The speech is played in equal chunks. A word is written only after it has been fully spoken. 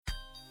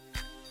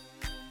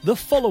The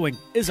following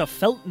is a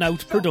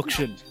Feltnout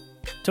production.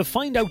 To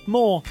find out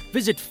more,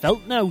 visit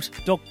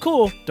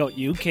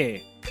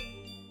feltnout.co.uk.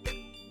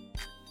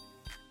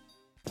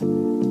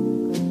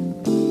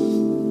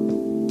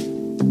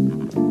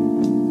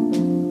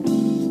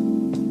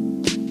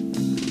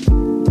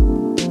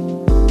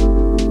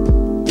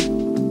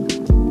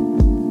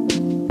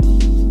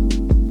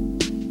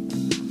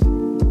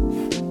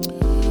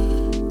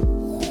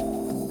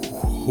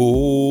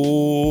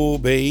 Oh,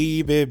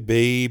 baby,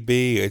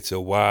 baby, it's a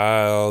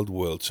wild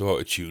world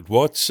sort of tune.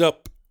 What's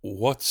up?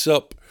 What's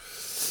up?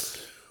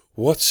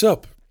 What's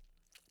up?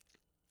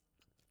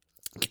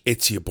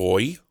 It's your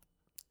boy,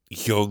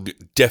 Young,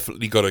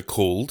 definitely got a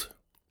cold,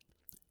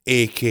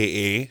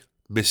 aka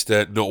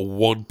Mr. Not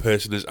one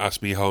person has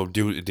asked me how I'm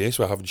doing today,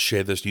 so I haven't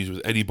shared this news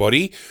with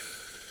anybody,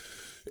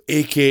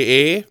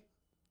 aka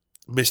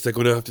Mr.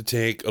 Gonna have to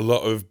take a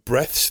lot of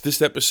breaths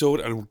this episode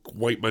and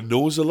wipe my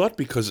nose a lot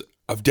because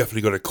I've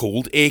definitely got a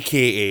cold,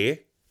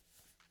 aka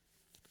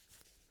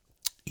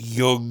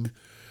Young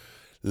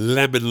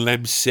Lemon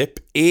Lem Sip,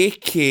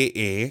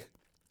 aka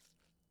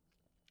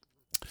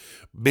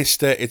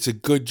Mr. It's a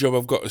good job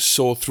I've got a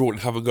sore throat and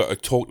haven't got to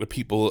talk to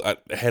people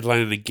at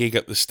headlining a gig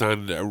at the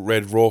stand at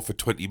Red Raw for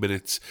 20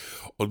 minutes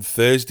on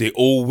Thursday.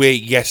 Oh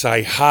wait, yes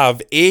I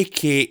have,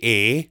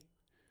 aka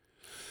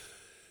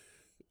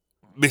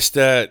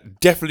Mr.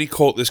 Definitely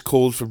caught this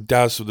cold from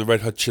Daz from the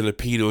Red Hot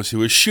Chilipinos,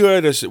 who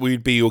assured us that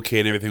we'd be okay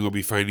and everything would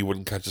be fine. He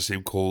wouldn't catch the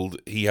same cold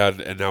he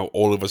had, and now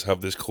all of us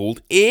have this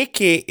cold,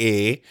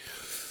 aka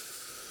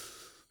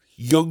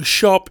Young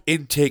Sharp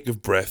Intake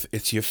of Breath.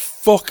 It's your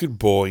fucking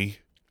boy,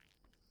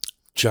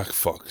 Jack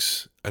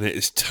Fox, and it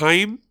is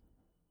time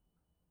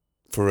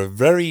for a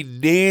very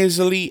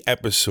nasally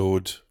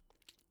episode,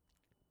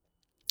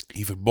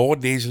 even more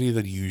nasally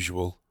than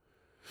usual,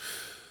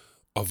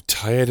 of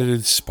Tired and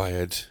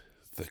Inspired,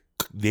 the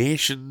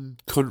nation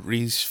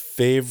country's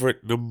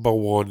favourite number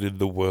one in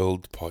the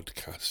world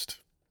podcast.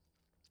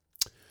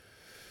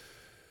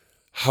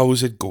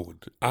 How's it going?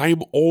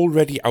 I'm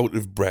already out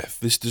of breath.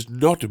 This does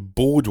not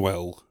bode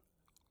well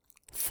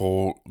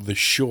for the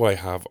show I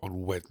have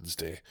on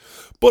Wednesday.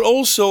 But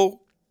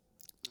also,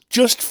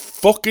 just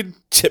fucking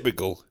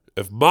typical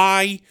of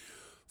my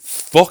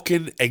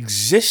fucking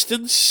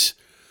existence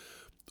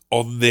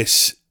on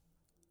this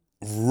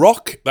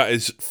rock that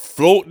is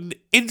floating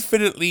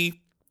infinitely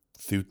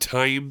through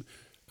time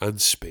and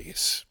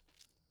space.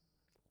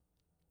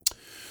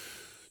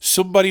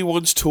 Somebody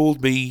once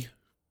told me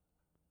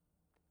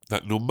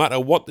that no matter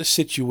what the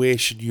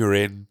situation you're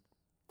in,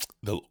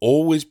 there'll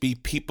always be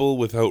people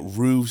without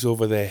roofs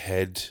over their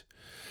head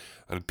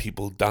and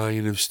people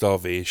dying of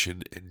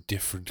starvation in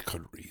different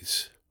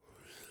countries.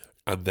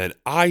 And then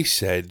I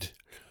said,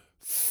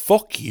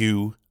 fuck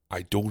you,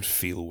 I don't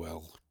feel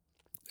well.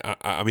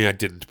 I mean, I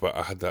didn't, but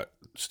I had that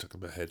stuck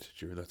in my head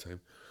during that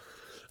time.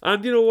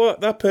 And you know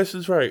what? That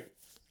person's right.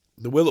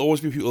 There will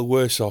always be people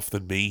worse off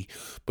than me,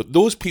 but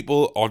those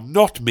people are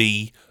not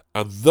me,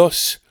 and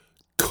thus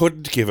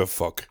couldn't give a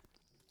fuck.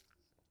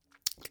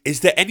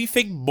 Is there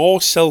anything more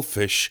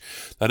selfish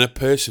than a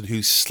person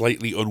who's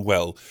slightly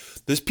unwell?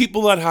 There's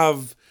people that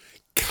have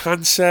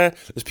cancer,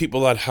 there's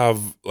people that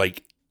have,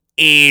 like,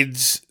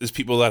 AIDS, there's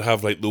people that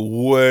have, like, the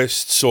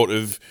worst sort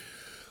of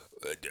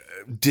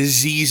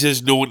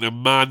diseases known to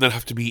man that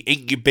have to be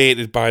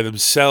incubated by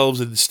themselves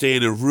and stay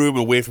in a room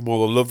away from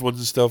all the loved ones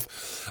and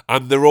stuff.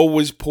 And they're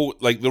always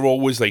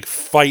like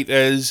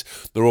fighters.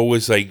 They're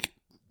always like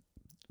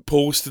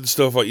posting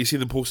stuff. Like you see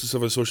them posting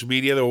stuff on social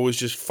media. They're always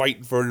just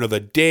fighting for another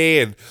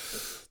day, and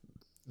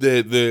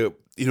the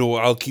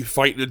I'll keep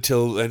fighting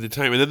until the end of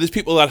time. And then there's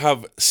people that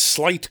have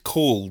slight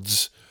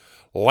colds,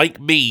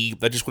 like me,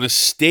 that just want to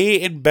stay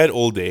in bed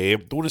all day.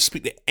 Don't want to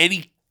speak to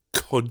any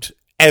cunt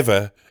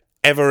ever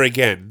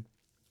again.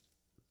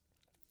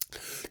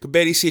 Can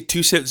barely say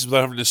two sentences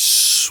without having to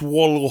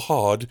swallow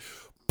hard,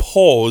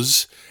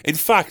 pause. In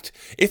fact,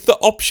 if the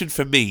option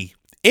for me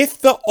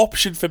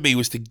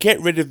was to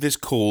get rid of this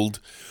cold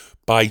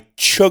by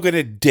chugging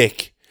a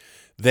dick,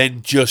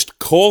 then just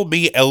call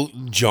me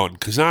Elton John,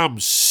 because I'm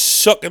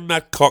sucking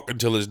that cock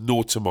until there's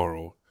no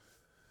tomorrow.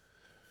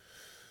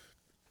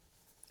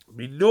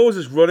 My nose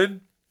is running.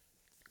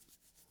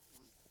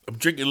 I'm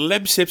drinking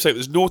Lem Sips like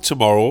there's no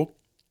tomorrow.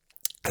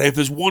 And if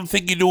there's one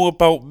thing you know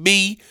about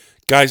me,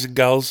 guys and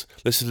gals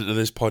listening to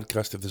this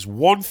podcast, if there's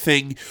one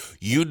thing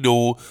you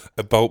know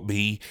about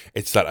me,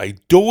 it's that I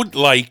don't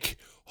like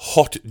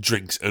hot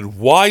drinks. And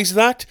why is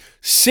that?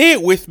 Say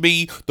it with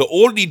me. The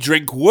only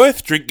drink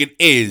worth drinking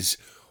is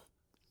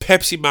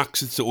Pepsi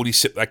Max. It's the only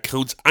sip that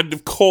counts. And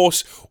of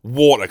course,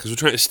 water, because we're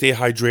trying to stay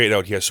hydrated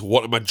out here. So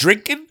what am I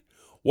drinking?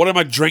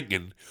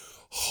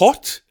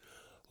 Hot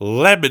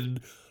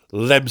lemon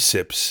Lem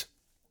Sips.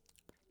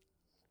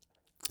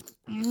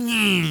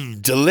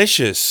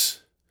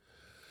 Delicious.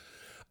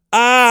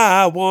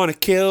 I want to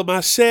kill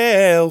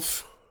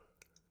myself.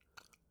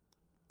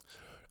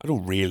 I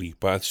don't really,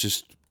 but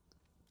it's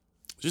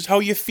just how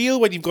you feel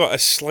when you've got a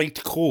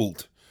slight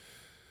cold.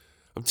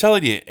 I'm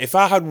telling you, if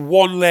I had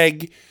one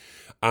leg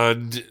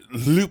and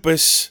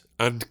lupus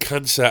and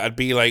cancer, I'd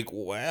be like,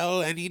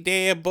 well, any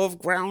day above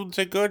ground's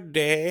a good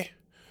day.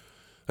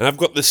 And I've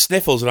got the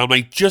sniffles, and I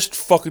might just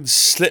fucking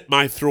slit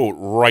my throat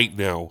right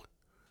now.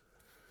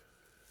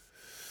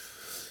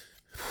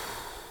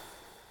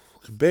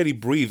 I can barely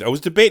breathe. I was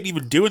debating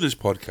even doing this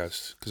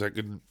podcast, because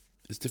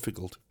it's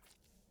difficult.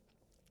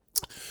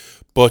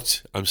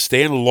 But I'm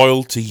staying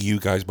loyal to you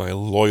guys, my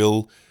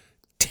loyal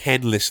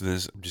 10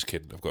 listeners. I'm just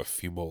kidding, I've got a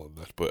few more than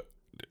that. But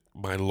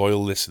my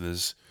loyal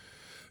listeners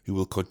who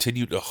will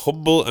continue to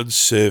humble and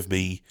serve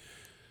me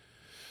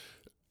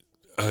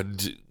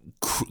and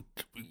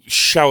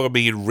shower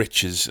me in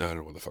riches. I don't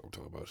know what the fuck I'm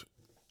talking about.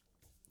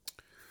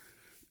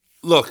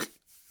 Look,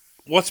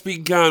 what's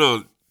been going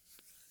on?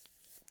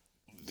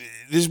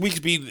 This week's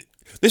been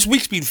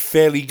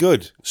fairly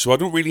good, so I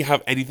don't really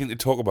have anything to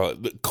talk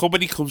about. The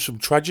comedy comes from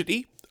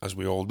tragedy, as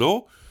we all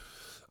know,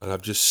 and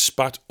I've just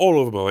spat all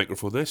over my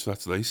microphone there, so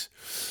that's nice.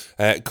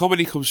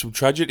 Comedy comes from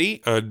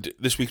tragedy, and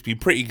this week's been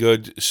pretty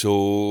good,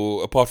 so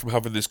apart from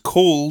having this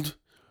cold,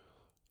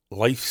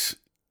 life's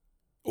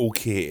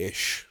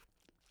okay-ish.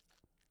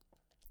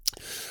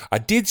 I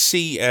did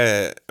see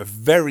a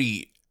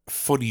very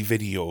funny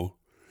video.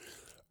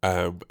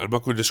 I'm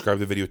not going to describe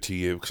the video to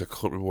you because I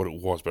can't remember what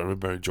it was, but I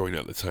remember enjoying it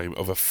at the time,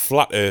 of a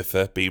flat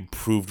earther being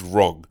proved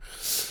wrong.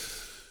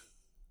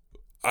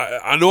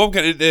 I know I'm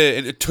getting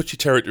into touchy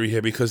territory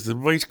here because they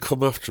might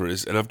come after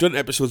us, and I've done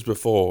episodes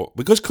before,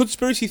 because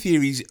conspiracy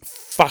theories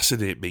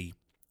fascinate me.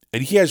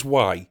 And here's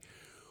why.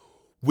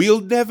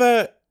 With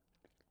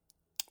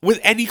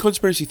any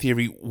conspiracy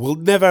theory, we'll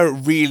never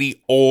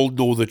really all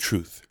know the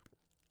truth.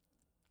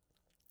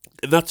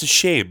 And that's a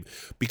shame,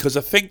 because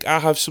I think I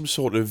have some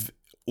sort of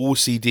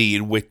OCD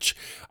in which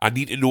I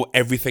need to know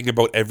everything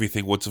about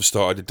everything once I've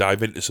started to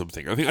dive into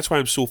something. I think that's why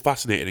I'm so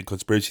fascinated in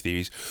conspiracy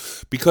theories,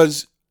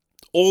 because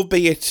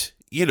albeit,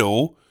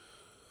 John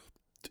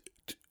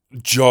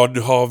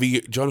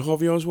Harvey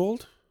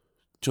Oswald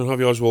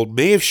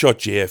may have shot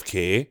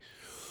JFK,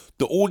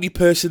 the only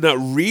person that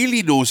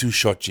really knows who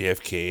shot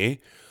JFK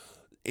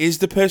is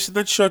the person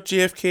that shot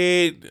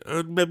JFK,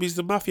 and maybe it's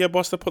the mafia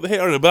boss that put the hit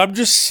on him. But I'm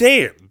just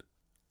saying,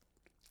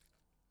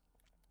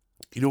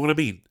 you know what I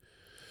mean?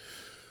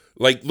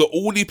 Like, the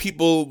only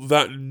people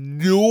that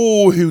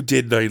know who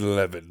did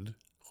 9/11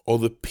 are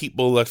the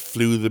people that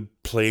flew the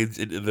planes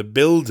into the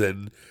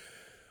building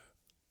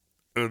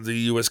and the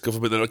US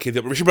government that okayed the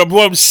operation. But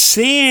what I'm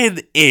saying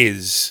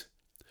is,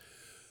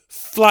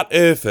 flat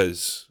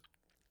earthers.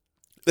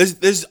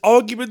 There's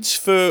arguments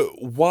for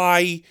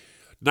why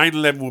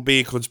 9/11 will be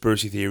a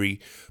conspiracy theory,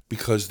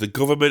 because the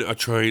government are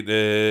trying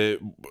to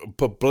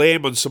put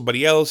blame on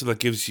somebody else, and that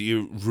gives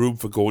you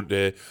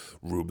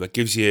that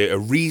gives you a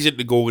reason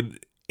to go and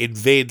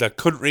invade that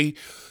country,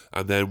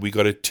 and then we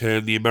got to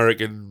turn the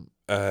American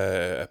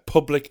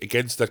public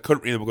against that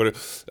country, and we're going to...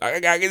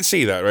 I can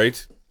see that,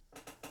 right?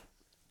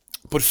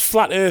 But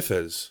flat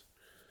earthers,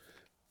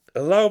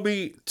 allow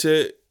me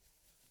to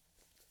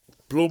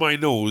blow my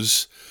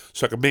nose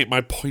so I can make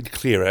my point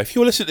clearer. If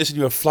you're listening to this and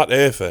you're a flat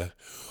earther,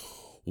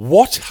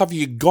 what have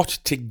you got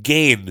to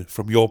gain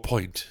from your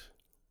point?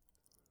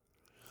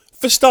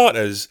 For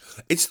starters,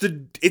 it's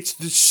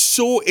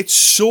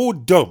so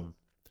dumb.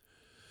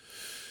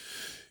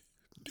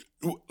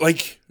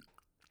 Like,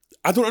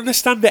 I don't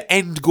understand the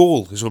end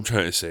goal, is what I'm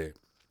trying to say.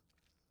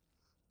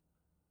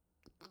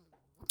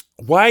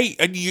 Why?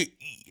 And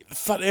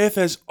flat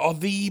earthers are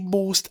the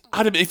most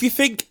adamant. If you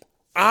think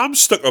I'm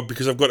stuck up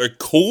because I've got a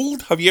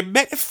cold, have you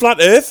met a flat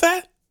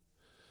earther?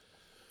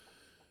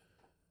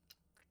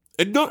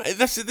 And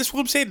that's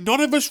what I'm saying.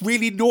 None of us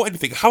really know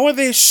anything. How are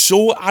they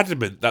so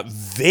adamant that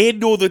they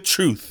know the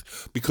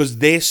truth because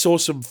they saw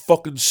some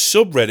fucking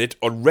subreddit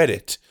on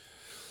Reddit,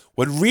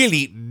 when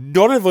really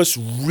none of us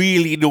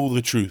really know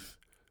the truth?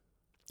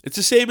 It's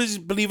the same as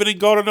believing in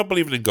God or not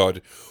believing in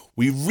God.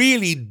 We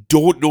really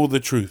don't know the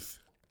truth.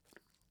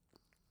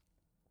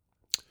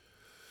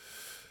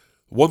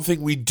 One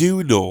thing we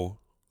do know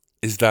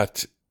is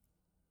that,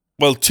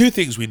 well, two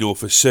things we know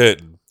for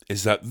certain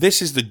is that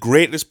this is the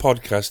greatest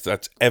podcast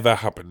that's ever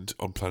happened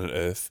on planet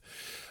Earth,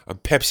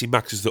 and Pepsi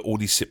Max is the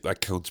only sip that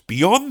counts.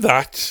 Beyond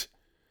that,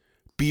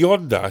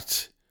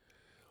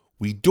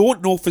 we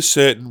don't know for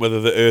certain whether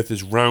the Earth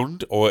is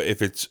round or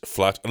if it's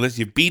flat, unless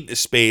you've been to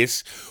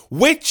space,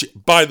 which,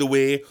 by the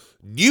way,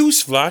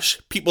 newsflash,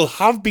 people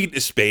have been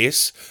to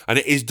space, and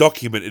it is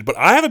documented, but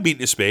I haven't been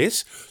to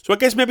space, so I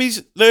guess maybe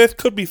the Earth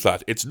could be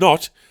flat. It's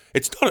not,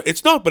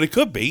 but it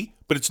could be,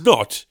 but it's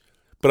not.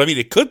 But I mean,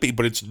 it could be,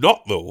 but it's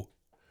not, though.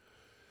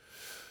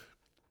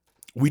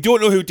 We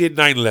don't know who did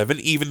 9/11,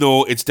 even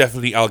though it's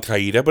definitely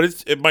Al-Qaeda,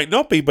 but it might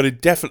not be, but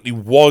it definitely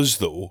was,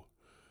 though.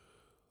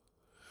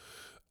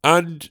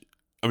 And,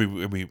 I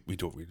mean, we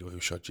don't really know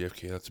who shot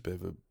JFK, that's a bit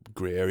of a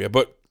grey area,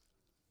 but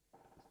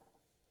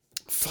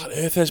flat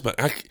earthers, man.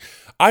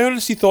 I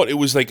honestly thought it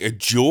was like a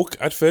joke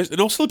at first,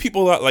 and also the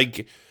people that,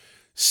 like,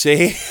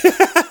 say...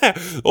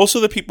 also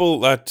the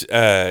people that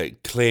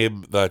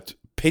claim that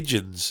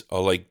pigeons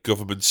are like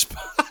government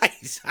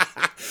spies.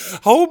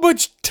 How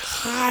much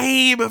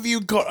time have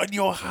you got on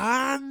your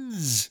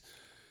hands?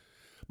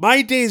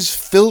 My days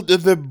filled to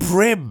the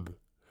brim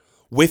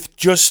with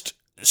just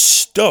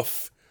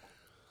stuff.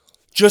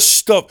 Just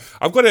stuff.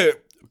 I've got to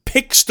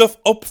pick stuff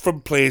up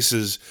from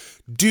places,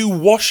 do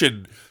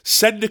washing,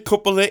 send a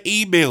couple of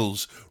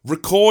emails,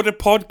 record a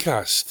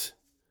podcast.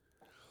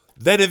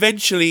 Then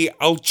eventually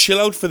I'll chill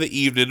out for the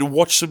evening and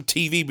watch some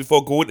TV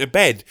before going to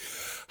bed.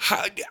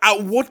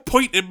 At what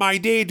point in my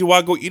day do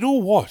I go, you know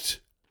what?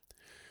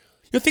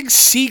 You think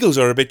seagulls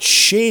are a bit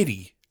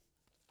shady?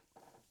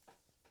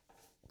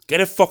 Get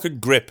a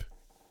fucking grip.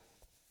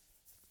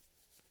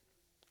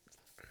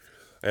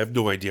 I have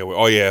no idea where...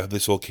 Oh yeah,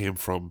 this all came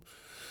from...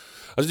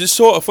 I just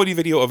saw a funny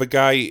video of a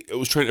guy who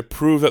was trying to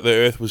prove that the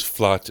Earth was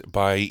flat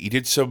by... He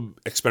did some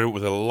experiment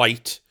with a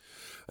light,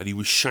 and he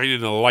was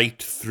shining a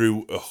light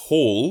through a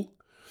hole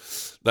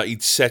that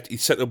he'd set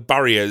up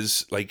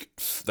barriers like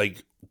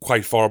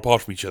quite far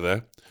apart from each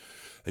other,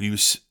 and he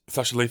was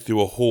flashing light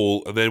through a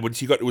hole, and then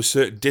once he got to a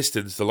certain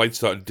distance, the light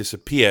started to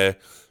disappear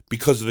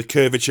because of the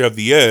curvature of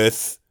the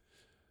Earth.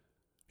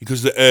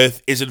 Because the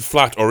Earth isn't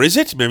flat. Or is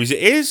it? Maybe it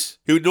is.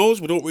 Who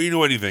knows? We don't really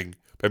know anything.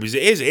 Maybe it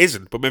is, it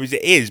isn't. But maybe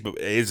it is, but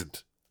it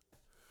isn't.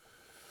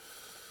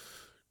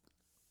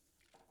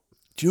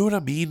 Do you know what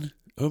I mean?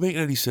 Am I making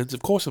any sense?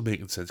 Of course I'm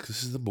making sense, because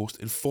this is the most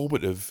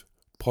informative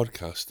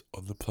podcast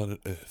on the planet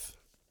Earth.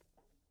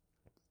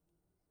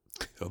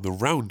 On the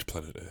round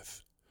planet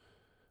Earth.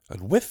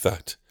 And with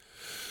that,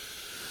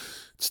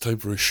 it's time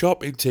for a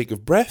sharp intake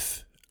of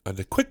breath and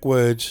a quick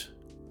word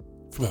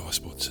from our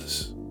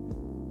sponsors.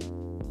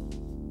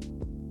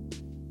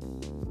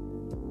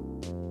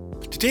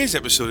 Today's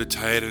episode of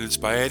Tired and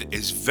Inspired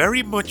is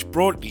very much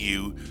brought to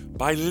you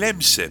by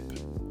Lemsip.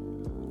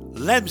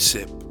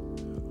 Lemsip.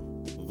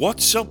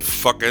 What's up,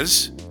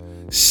 fuckers?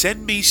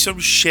 Send me some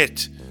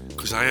shit,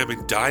 because I am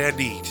in dire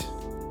need.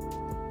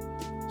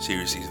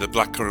 Seriously, the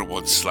blackcurrant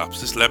one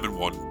slaps. This lemon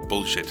one,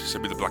 bullshit.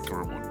 Send me the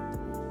blackcurrant one.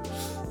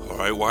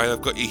 Alright, while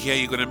I've got you here,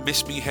 you're going to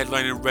miss me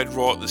headlining Red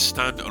Raw at the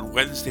Stand on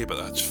Wednesday, but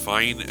that's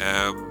fine.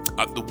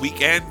 At the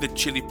weekend, the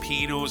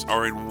Chilipinos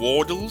are in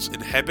Wardles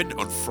in Hebburn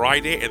on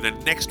Friday, and then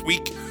next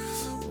week,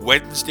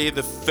 Wednesday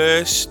the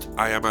 1st,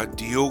 I am at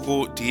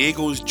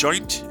Diego's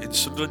Joint in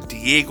Sunderland.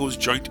 Diego's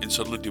Joint in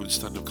Sunderland doing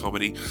stand-up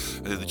comedy.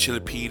 And then the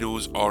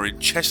Chilipinos are in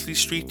Chesley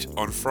Street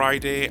on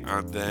Friday,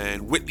 and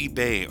then Whitley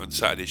Bay on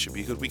Saturday. Should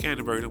be a good weekend.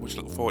 I'm very much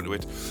looking forward to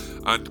it.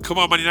 And come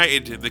on, Man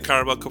United in the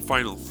Carabao Cup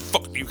final.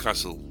 Fuck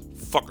Newcastle.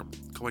 Fuck them.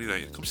 Come on,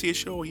 United. Come see a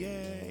show.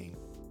 Yay.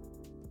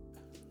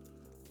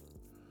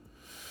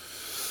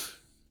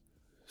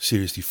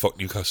 Seriously, fuck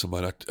Newcastle,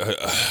 man.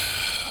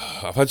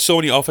 I've had so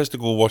many offers to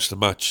go watch the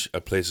match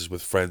at places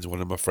with friends. One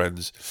of my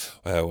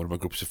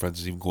groups of friends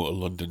is even going to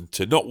London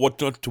to not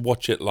to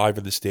watch it live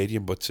in the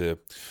stadium, but to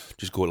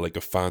just go to like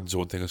a fan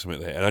zone thing or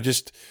something like that.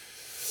 And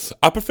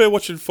I prefer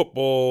watching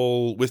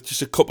football with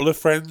just a couple of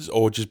friends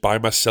or just by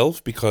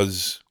myself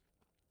because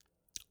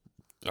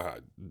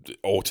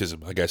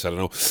autism, I guess, I don't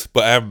know.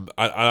 But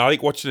I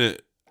like watching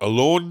it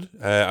alone.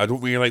 I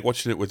don't really like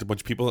watching it with a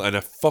bunch of people, and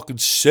I fucking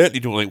certainly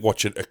don't like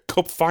watching a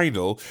cup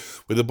final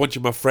with a bunch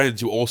of my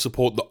friends who all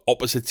support the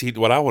opposite team to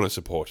what I want to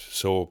support.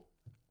 So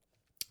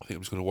I think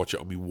I'm just going to watch it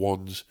on my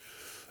ones.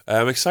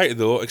 I'm excited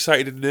though,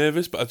 excited and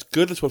nervous, but that's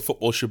good. That's what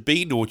football should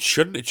be. No, it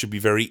shouldn't. It should be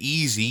very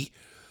easy.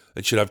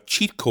 It should have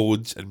cheat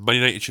codes, and Man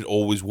United should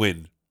always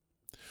win.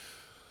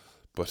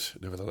 But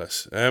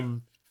nevertheless,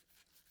 headlining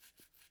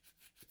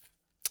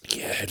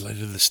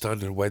the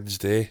Stand on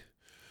Wednesday.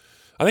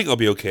 I think I'll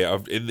be okay.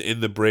 In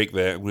the break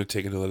there, I'm going to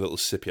take another little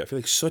sip here. I feel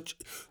like such.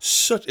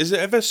 Is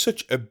there ever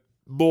such a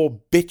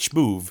more bitch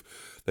move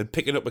than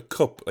picking up a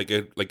cup like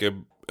a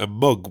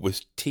mug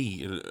with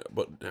tea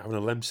but having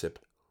a Lemsip?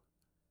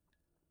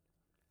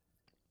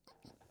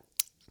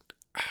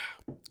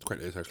 It's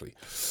quite nice actually.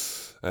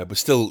 But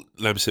still,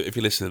 Lemsip, if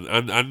you're listening,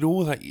 and I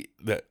know that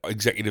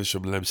executives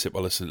from Lemsip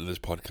are listening to this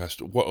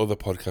podcast. What other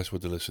podcast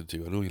would they listen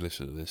to? I know you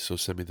listen to this, so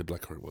send me the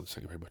blackcurrant ones.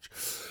 Thank you very much.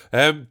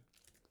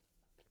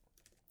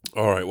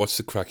 Alright, what's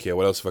the crack here?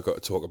 What else have I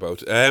got to talk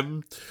about? I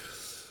don't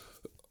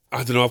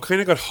know, I've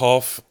kind of got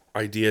half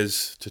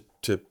ideas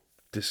to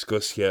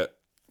discuss here.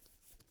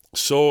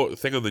 Saw a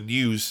thing on the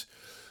news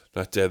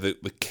that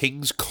the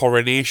King's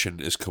coronation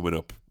is coming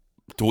up.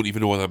 Don't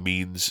even know what that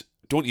means.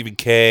 Don't even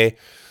care.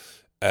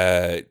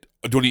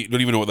 Don't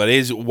even know what that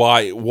is.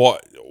 Why?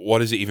 What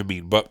does it even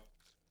mean? But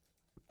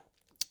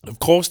of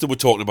course they were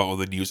talking about on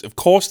the news. Of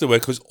course they were,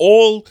 because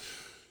all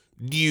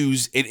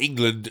news in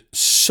England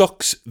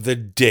sucks the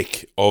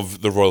dick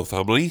of the royal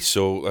family.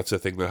 So that's a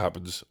thing that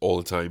happens all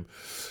the time.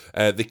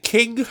 The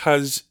king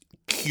has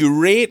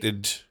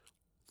curated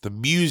the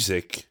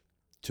music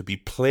to be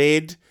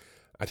played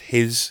at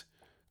his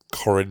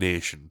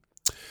coronation.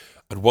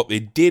 And what they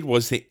did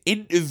was they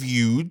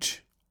interviewed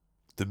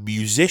the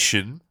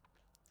musician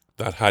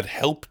that had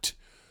helped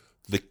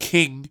the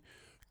king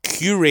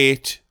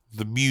curate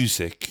the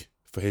music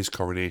for his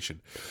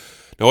coronation.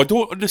 Now, I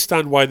don't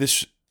understand why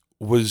this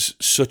was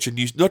such a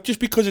news, not just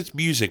because it's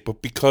music,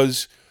 but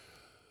because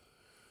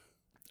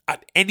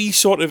at any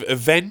sort of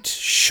event,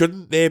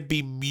 shouldn't there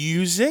be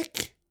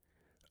music?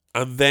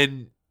 And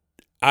then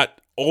at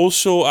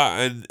also at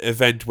an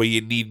event where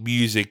you need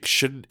music,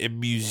 shouldn't a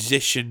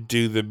musician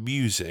do the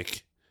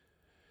music?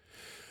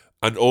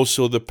 And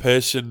also the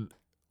person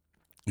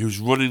who's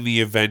running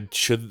the event,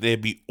 shouldn't they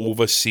be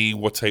overseeing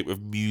what type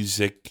of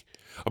music?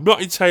 I'm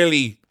not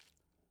entirely...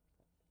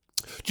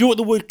 Do you know what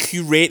the word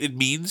curated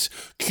means?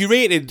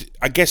 Curated,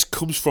 I guess,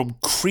 comes from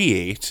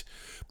create.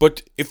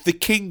 But if the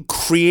king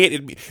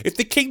if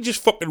the king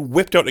just fucking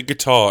whipped out a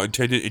guitar and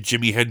turned it into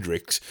Jimi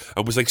Hendrix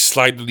and was like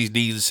sliding on his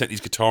knees and set his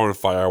guitar on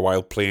fire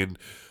while playing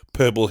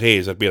Purple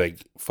Haze, I'd be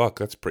like, fuck,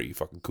 that's pretty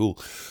fucking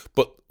cool.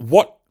 But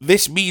what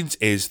this means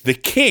is the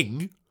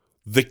king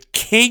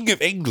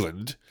of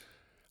England,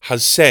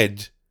 has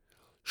said,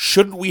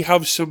 shouldn't we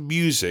have some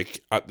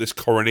music at this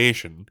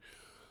coronation?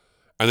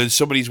 And then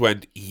somebody's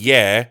went,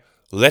 yeah,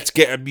 let's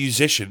get a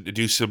musician to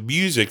do some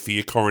music for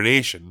your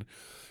coronation.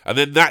 And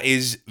then that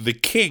is the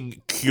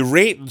king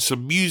curating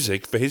some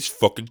music for his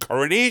fucking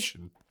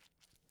coronation.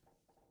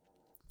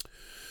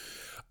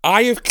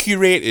 I have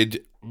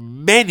curated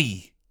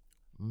many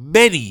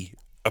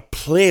a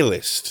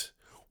playlist,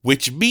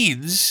 which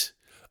means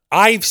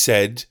I've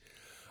said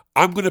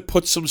I'm going to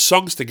put some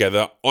songs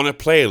together on a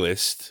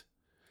playlist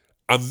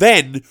and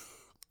then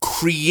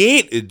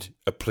created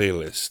a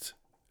playlist.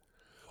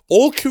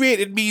 All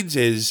created means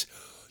is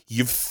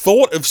you've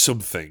thought of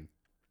something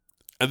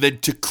and then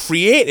to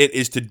create it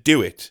is to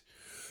do it.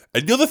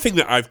 Another thing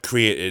that I've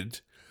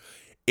created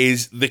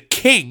is the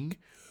king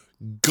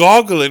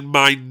gargling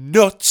my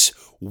nuts,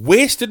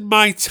 wasting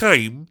my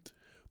time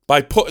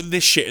by putting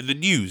this shit in the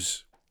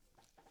news.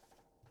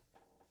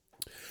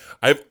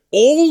 I've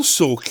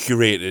also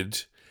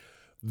curated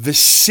the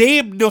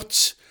same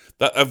nuts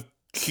that have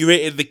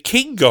curated the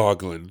king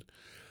gargling,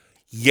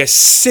 your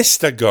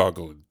sister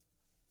gargling.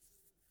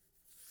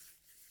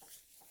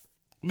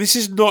 This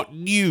is not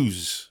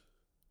news.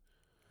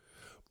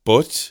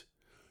 But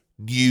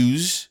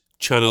news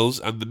channels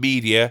and the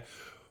media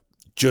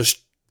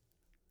just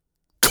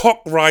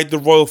cock ride the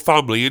royal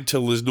family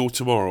until there's no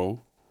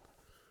tomorrow.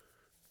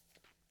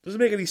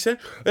 Doesn't make any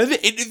sense. And they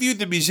interviewed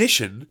the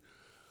musician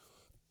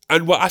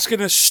and were asking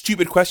her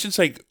stupid questions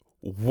like,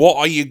 what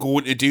are you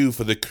going to do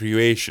for the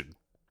creation?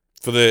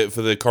 For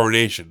the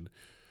coronation?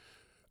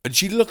 And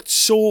she looked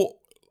so,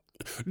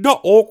 not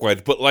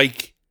awkward, but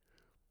like,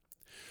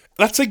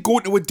 that's like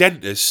going to a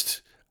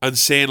dentist and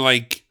saying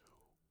like,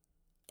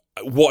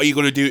 what are you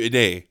going to do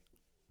today?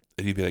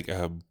 And he'd be like,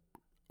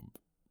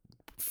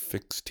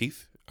 fix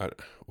teeth?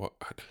 What?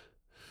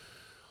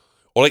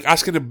 Or like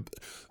asking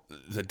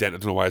the dentist, I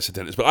don't know why I said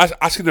dentist, but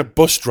asking a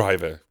bus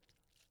driver,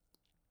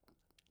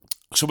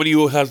 somebody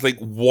who has like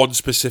one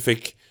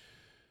specific,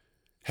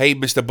 hey,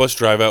 Mr. Bus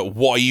Driver,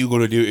 what are you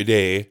going to do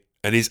today?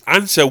 And his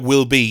answer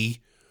will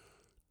be,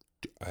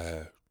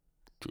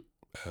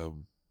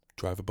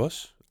 drive a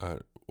bus?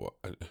 What?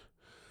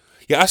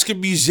 You ask a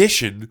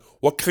musician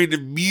what kind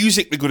of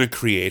music they're going to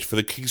create for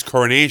the king's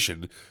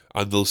coronation,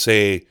 and they'll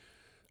say,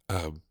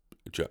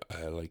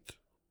 like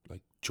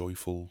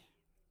joyful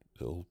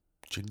little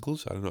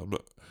jingles. I don't know.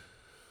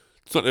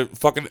 It's not a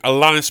fucking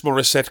Alanis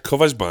Morissette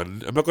covers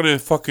band. I'm not going to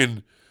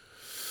fucking,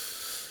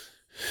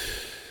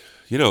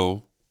 you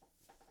know.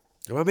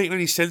 Am I making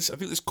any sense? I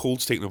think this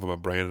cold's taking over my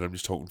brain, and I'm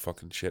just talking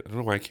fucking shit. I don't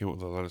know why I came up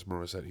with Alanis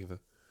Morissette either.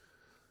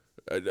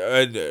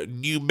 A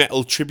new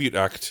metal tribute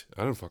act.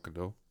 I don't fucking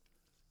know.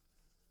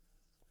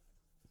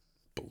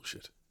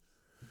 Bullshit.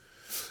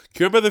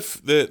 Can you remember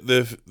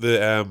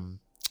the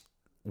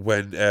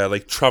when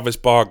like Travis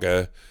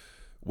Barker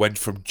went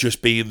from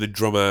just being the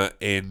drummer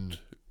in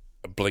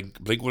Blink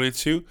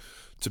 182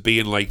 to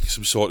being like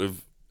some sort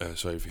of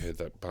sorry if you heard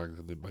that bang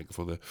on the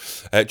microphone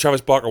there.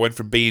 Travis Barker went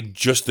from being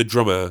just the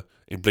drummer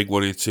in Blink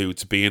 182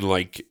 to being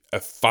like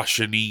a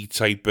fashion-y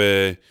type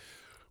of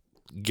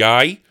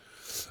guy.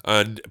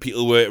 And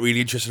people were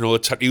really interested in all the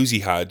tattoos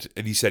he had.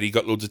 And he said he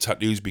got loads of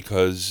tattoos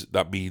because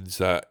that means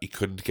that he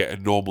couldn't get a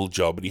normal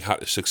job and he had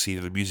to succeed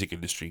in the music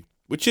industry.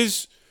 Which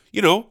is,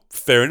 you know,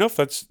 fair enough.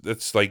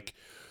 That's like,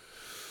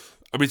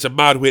 I mean, it's a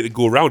mad way to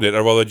go around it.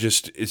 I'd rather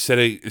just, instead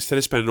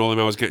of spending all them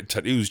hours getting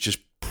tattoos, just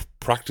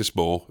practice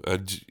more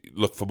and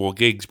look for more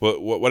gigs.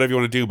 But whatever you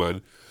want to do,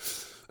 man.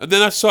 And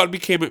then that sort of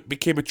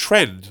became a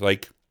trend.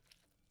 Like,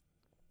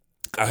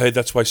 I heard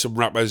that's why some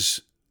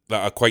rappers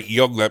that are quite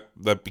young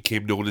that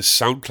became known as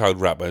SoundCloud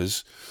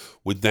rappers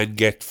would then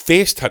get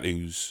face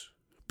tattoos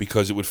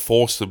because it would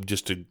force them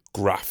just to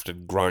graft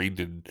and grind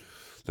and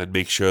then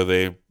make sure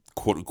they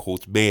quote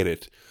unquote made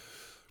it.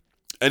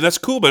 And that's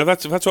cool, man.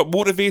 If that's what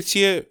motivates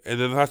you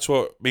and then that's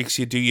what makes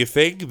you do your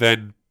thing,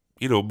 then,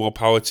 you know, more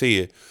power to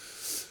you.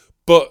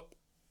 But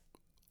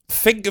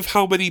think of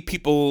how many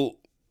people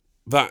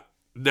that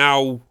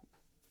now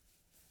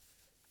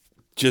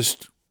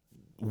just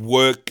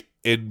work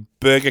in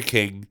Burger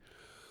King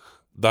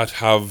that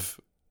have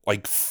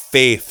like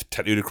faith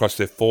tattooed across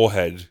their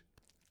forehead,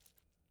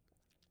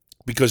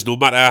 because no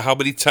matter how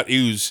many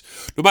tattoos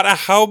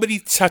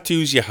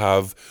you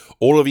have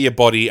all over your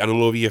body and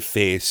all over your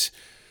face,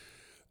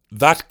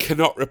 that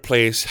cannot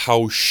replace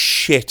how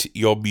shit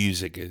your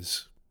music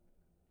is.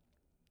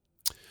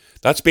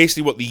 That's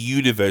basically what the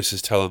universe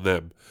is telling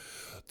them.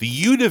 The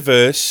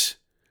universe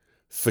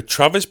for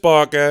Travis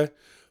Barker,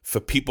 for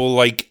people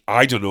like,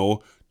 I don't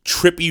know,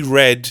 Trippie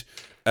Redd,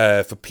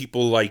 for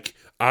people like,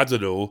 I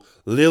don't know,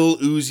 Lil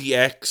Uzi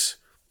X,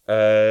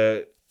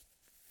 oh,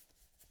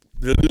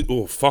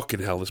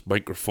 fucking hell, this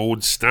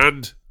microphone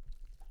stand.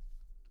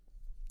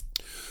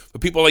 For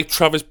people like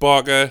Travis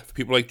Barker, for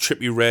people like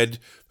Trippie Redd,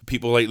 for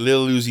people like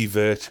Lil Uzi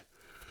Vert,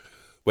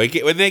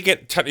 when they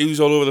get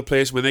tattoos all over the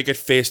place, when they get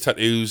face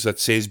tattoos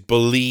that says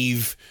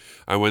believe,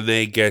 and when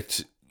they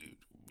get,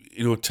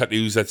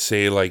 tattoos that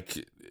say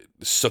like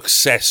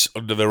success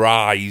under their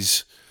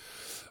eyes,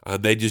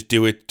 and they just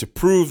do it to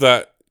prove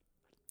that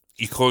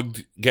you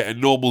can't get a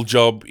normal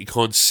job, you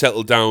can't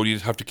settle down, you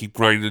just have to keep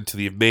grinding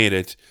until you've made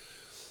it.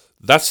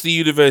 That's the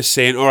universe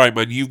saying, all right,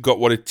 man, you've got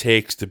what it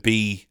takes to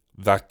be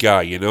that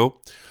guy,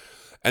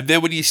 And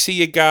then when you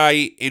see a guy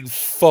in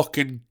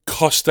fucking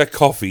Costa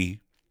Coffee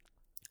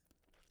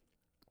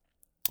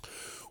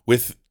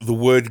with the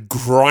word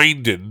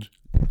grinding,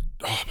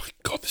 oh my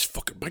God, this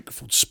fucking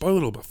microphone's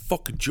spoiling all my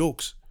fucking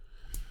jokes.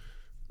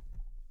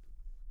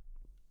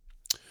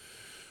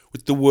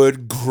 With the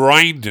word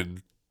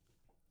grinding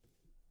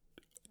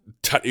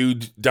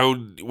tattooed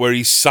down where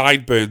his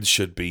sideburns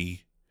should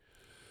be.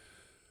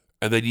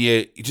 And then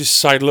you just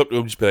sidle up to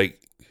him and just be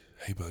like,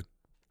 hey man.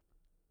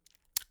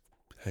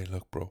 Hey,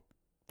 look, bro.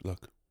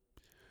 Look.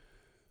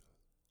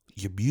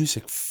 Your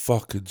music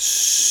fucking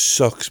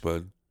sucks,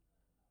 man.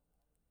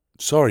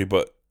 Sorry,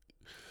 but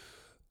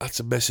that's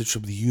a message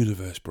from the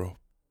universe, bro.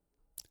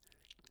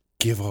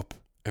 Give up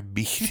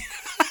immediately.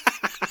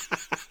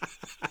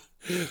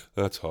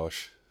 That's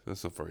harsh.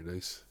 That's not very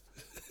nice.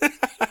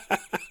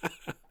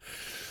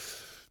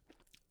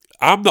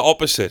 I'm the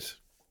opposite.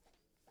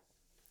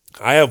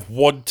 I have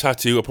one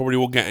tattoo. I probably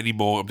won't get any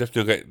more. I'm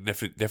definitely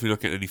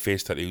not getting any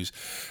face tattoos.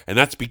 And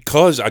that's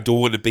because I don't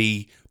want to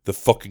be the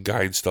fucking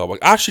guy in Starbucks.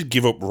 I should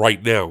give up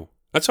right now.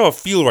 That's how I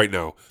feel right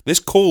now. This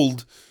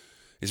cold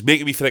is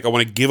making me feel like I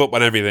want to give up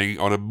on everything.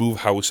 I want to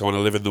move house. I want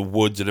to live in the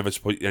woods and never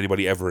support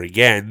anybody ever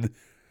again.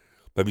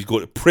 Maybe go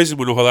to prison.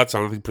 We know how that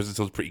sounds. I think prison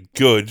sounds pretty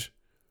good.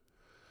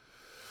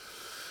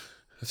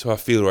 That's how I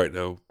feel right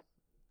now.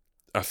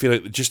 I feel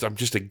like I'm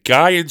just a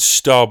guy in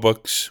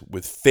Starbucks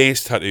with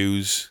face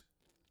tattoos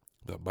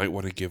that might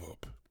want to give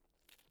up.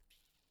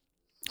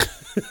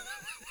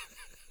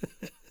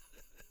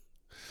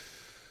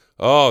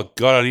 Oh,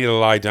 God, I need to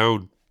lie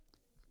down.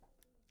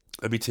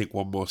 Let me take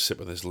one more sip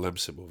of this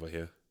Lemsip over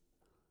here.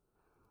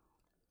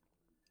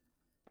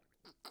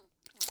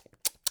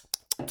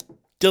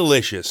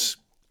 Delicious.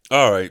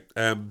 All right.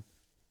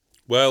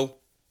 Well,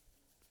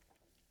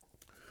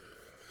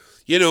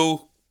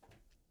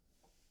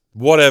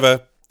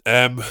 whatever.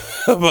 I'm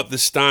at the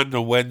stand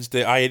on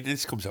Wednesday.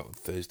 This comes out on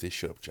Thursday.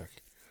 Shut up,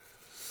 Jack.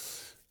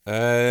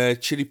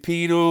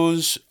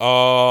 Chilipinos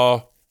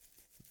are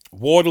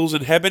Wardles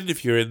in Heaven,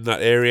 if you're in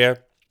that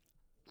area,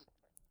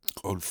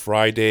 on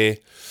Friday.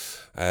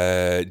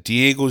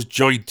 Diego's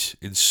Joint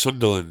in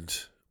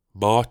Sunderland,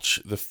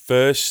 March the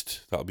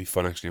 1st. That'll be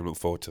fun, actually. I'm looking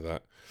forward to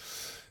that.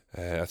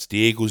 That's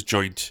Diego's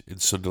Joint in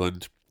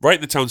Sunderland, right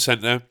in the town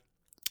centre.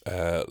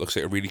 Looks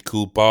like a really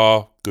cool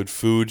bar, good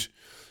food,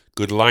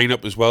 good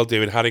lineup as well.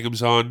 David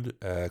Haddingham's on,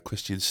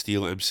 Christian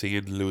Steele MC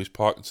and Lewis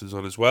Parkinson's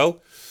on as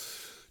well.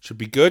 Should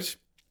be good.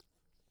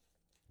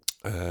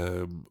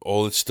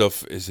 All this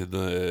stuff is in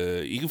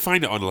the... You can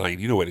find it online.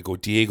 You know where to go.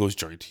 Diego's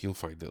Joint. You'll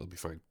find it. It'll be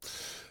fine.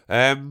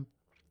 Yeah,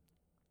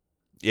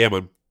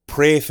 man.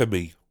 Pray for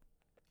me.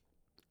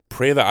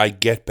 Pray that I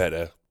get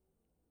better.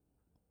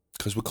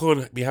 Because we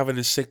can't be having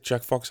a sick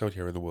Jack Fox out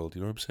here in the world.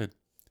 You know what I'm saying?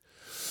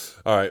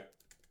 All right.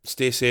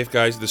 Stay safe,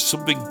 guys. There's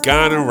something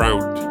going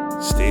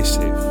around. Stay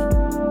safe. All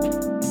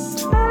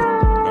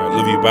right.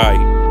 Love you. Bye.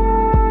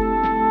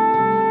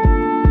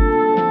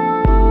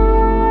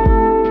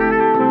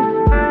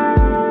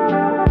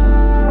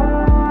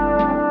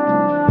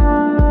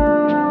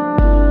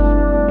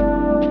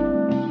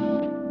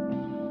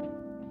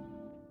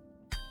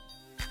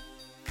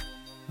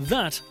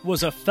 That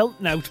was a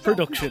Feltnout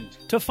production.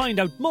 To find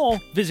out more,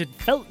 visit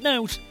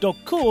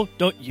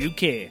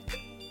feltnout.co.uk.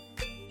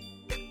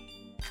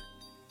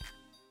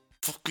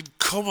 Fucking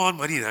come on,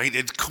 Man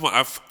United. Come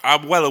on.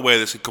 I'm well aware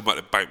this will come back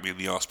to bite me in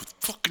the arse, but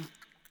fucking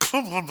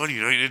come on, Man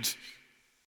United.